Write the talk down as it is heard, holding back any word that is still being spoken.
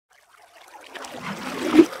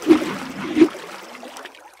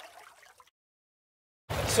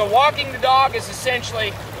So walking the dog is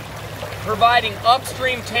essentially providing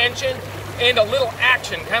upstream tension and a little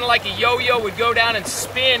action, kind of like a yo-yo would go down and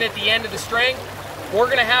spin at the end of the string. We're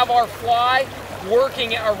gonna have our fly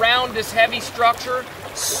working around this heavy structure,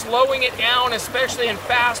 slowing it down, especially in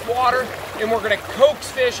fast water, and we're gonna coax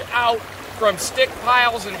fish out from stick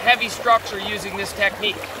piles and heavy structure using this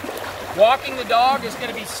technique. Walking the dog is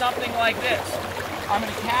gonna be something like this. I'm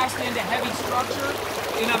gonna cast into heavy structure,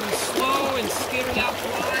 and I'm gonna slow and skitter that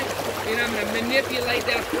fly, and I'm gonna manipulate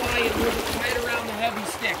that fly and move it right around the heavy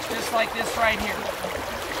sticks, just like this right here.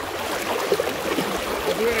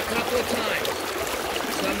 I'll do it a couple of times.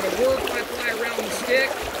 So I'm gonna work my fly around the stick,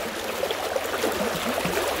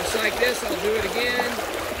 just like this. I'll do it again,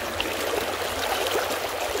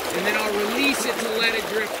 and then I'll release it to let it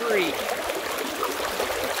drift free.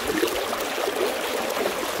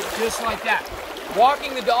 Just like that.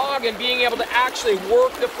 Walking the dog and being able to actually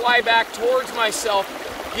work the fly back towards myself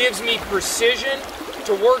gives me precision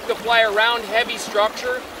to work the fly around heavy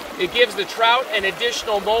structure. It gives the trout an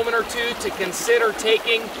additional moment or two to consider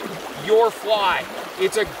taking your fly.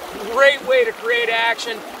 It's a great way to create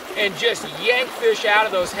action and just yank fish out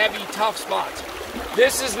of those heavy, tough spots.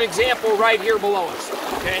 This is an example right here below us,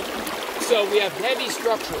 okay? So we have heavy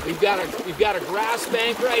structure. We've got a grass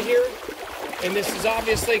bank right here. And this is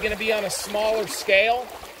obviously going to be on a smaller scale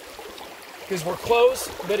because we're close.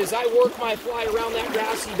 But as I work my fly around that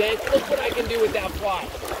grassy bank, look what I can do with that fly.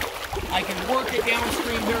 I can work it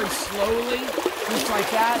downstream very slowly, just like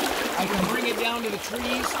that. I can bring it down to the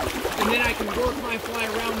trees, and then I can work my fly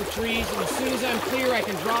around the trees. And as soon as I'm clear, I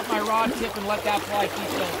can drop my rod tip and let that fly keep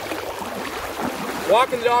going.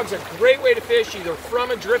 Walking the dog's a great way to fish, either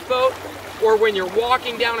from a drift boat or when you're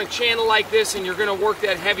walking down a channel like this and you're gonna work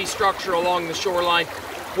that heavy structure along the shoreline.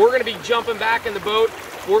 We're gonna be jumping back in the boat.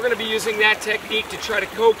 We're gonna be using that technique to try to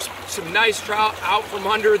coax some nice trout out from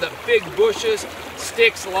under the big bushes,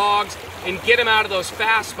 sticks, logs, and get them out of those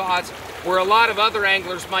fast spots where a lot of other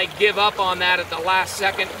anglers might give up on that at the last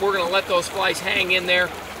second. We're gonna let those flies hang in there.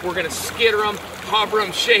 We're gonna skitter them, hover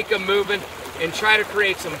them, shake them, moving, and try to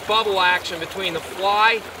create some bubble action between the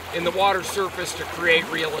fly and the water surface to create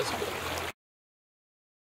realism.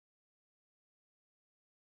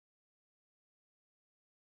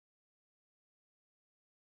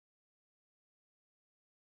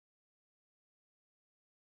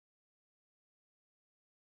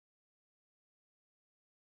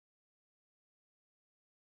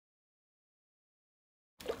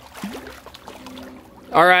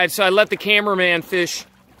 All right, so I let the cameraman fish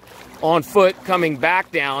on foot coming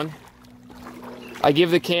back down. I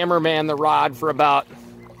give the cameraman the rod for about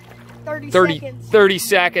 30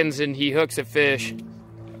 seconds and he hooks a fish.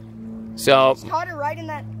 So just caught it right in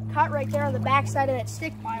that cut right there on the back side of that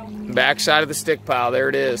stick pile. Back side of the stick pile, there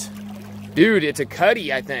it is. Dude, it's a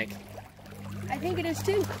cutty, I think. I think it is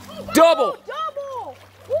too. Double! Double!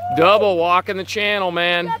 Double walking the channel,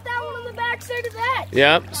 man. Got that one on the back side of that.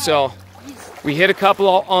 Yep, so we hit a couple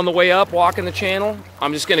on the way up walking the channel.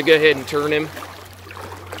 I'm just gonna go ahead and turn him.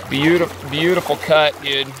 Beautiful, beautiful cut,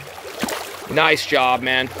 dude. Nice job,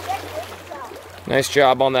 man. Nice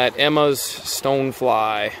job on that Emma's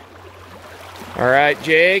stonefly. All right,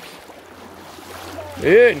 Jake.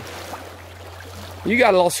 Dude, you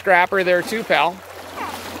got a little scrapper there too, pal.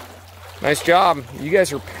 Nice job. You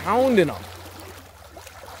guys are pounding them.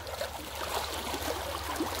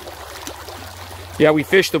 Yeah, we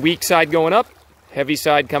fished the weak side going up, heavy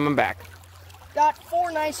side coming back. Got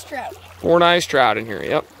 4 nice trout. 4 nice trout in here,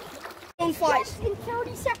 yep. Stoneflies. In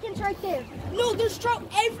 30 seconds right there. No, there's trout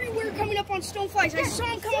everywhere coming up on stoneflies. I saw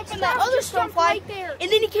him come up on that other stonefly, right there.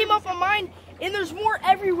 And then he came up on mine, and there's more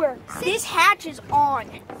everywhere. This hatch is on.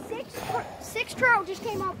 Six trout just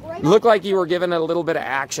came up right. Looked like you were giving it a little bit of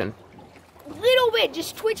action. Little bit,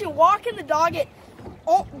 just twitching, walking the dog. It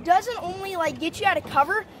doesn't only like get you out of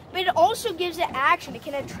cover, but it also gives it action. It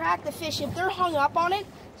can attract the fish. If they're hung up on it,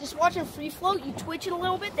 just watching free float, you twitch it a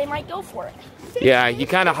little bit, they might go for it. Yeah, you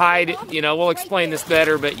kind of hide, you know, we'll explain this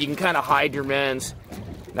better, but you can kind of hide your men's.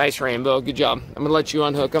 Nice, Rainbow, good job. I'm gonna let you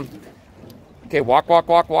unhook them. Okay, walk, walk,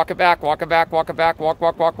 walk, walk it back, walk it back, walk it back, walk,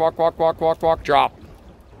 walk, walk, walk, walk, walk, walk, walk, drop.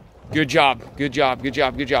 Good job, good job, good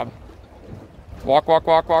job, good job. Walk, walk,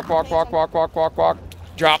 walk, walk, walk, walk, walk, walk, walk, walk.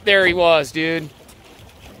 Drop, there he was, dude.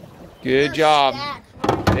 Good job.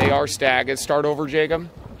 They are stacked. Let's start over, Jacob.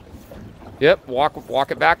 Yep, walk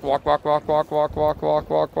it back. Walk, walk, walk, walk, walk, walk, walk,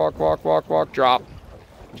 walk, walk, walk, walk, walk, drop.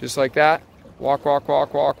 Just like that. Walk, walk,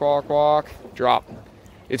 walk, walk, walk, walk, drop.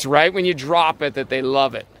 It's right when you drop it that they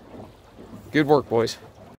love it. Good work, boys.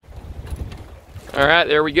 All right,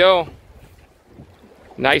 there we go.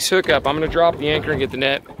 Nice hookup. I'm gonna drop the anchor and get the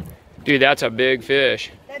net. Dude, that's a big fish.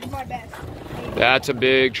 That's my best. That's a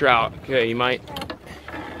big trout. Okay, you might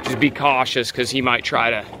just be cautious because he might try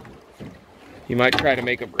to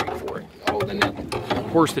make a break for it. Oh, the net.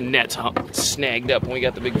 Of course, the net's snagged up when we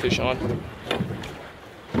got the big fish on.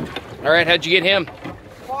 All right, how'd you get him?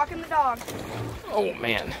 Walking the dog. Oh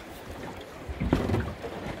man.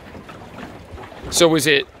 So was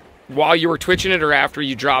it while you were twitching it or after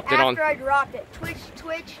you dropped it on? After I dropped it.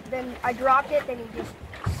 Twitch, then I dropped it, then he just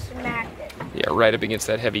smacked it. Yeah, right up against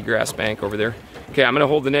that heavy grass bank over there. Okay, I'm gonna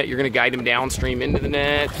hold the net. You're gonna guide him downstream into the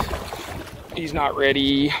net. He's not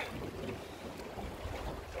ready.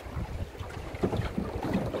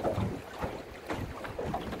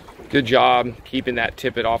 Good job keeping that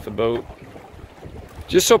tippet off the boat.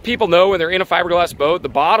 Just so people know, when they're in a fiberglass boat, the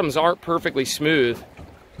bottoms aren't perfectly smooth.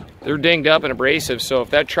 They're dinged up and abrasive, so if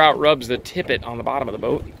that trout rubs the tippet on the bottom of the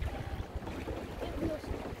boat.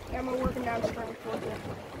 I'm working downstream towards it.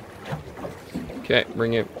 Okay,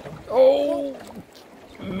 bring it. Oh,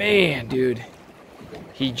 man, dude.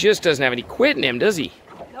 He just doesn't have any quit in him, does he?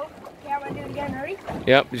 Nope. Yeah, I'm gonna do it again. Ready?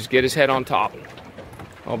 Yep, just get his head on top.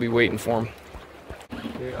 I'll be waiting for him.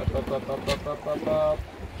 Okay, up.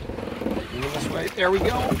 Moving this way. There we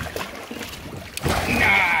go.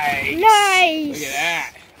 Nice. Nice. Look at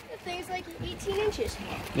that. That thing's like 18 inches.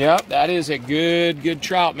 Yep, that is a good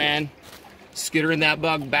trout, man. Skittering that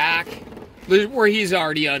bug back where he's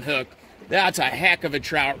already unhooked. That's a heck of a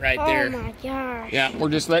trout right there. Oh my gosh. Yeah, we're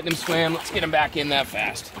just letting him swim. Let's get him back in that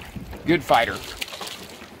fast. Good fighter.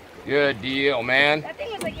 Good deal, man. That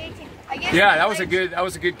thing was like 18. I guess. Yeah, that was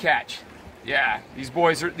a good catch. Yeah, these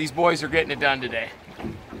boys are getting it done today.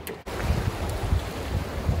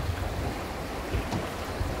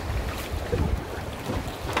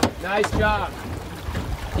 Nice job.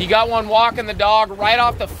 You got one walking the dog right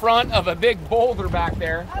off the front of a big boulder back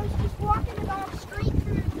there. I was just walking the dog straight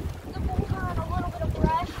through the boulder and a little bit of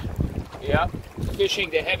brush. Yep, fishing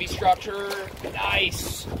the heavy structure.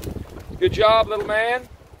 Nice. Good job, little man.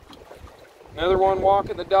 Another one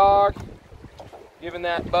walking the dog, giving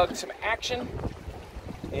that bug some action,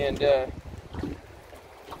 and get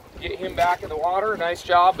him back in the water. Nice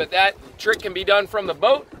job. But that trick can be done from the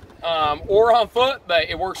boat or on foot, but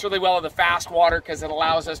it works really well in the fast water because it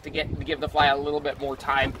allows us to give the fly a little bit more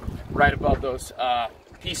time right above those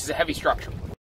pieces of heavy structure.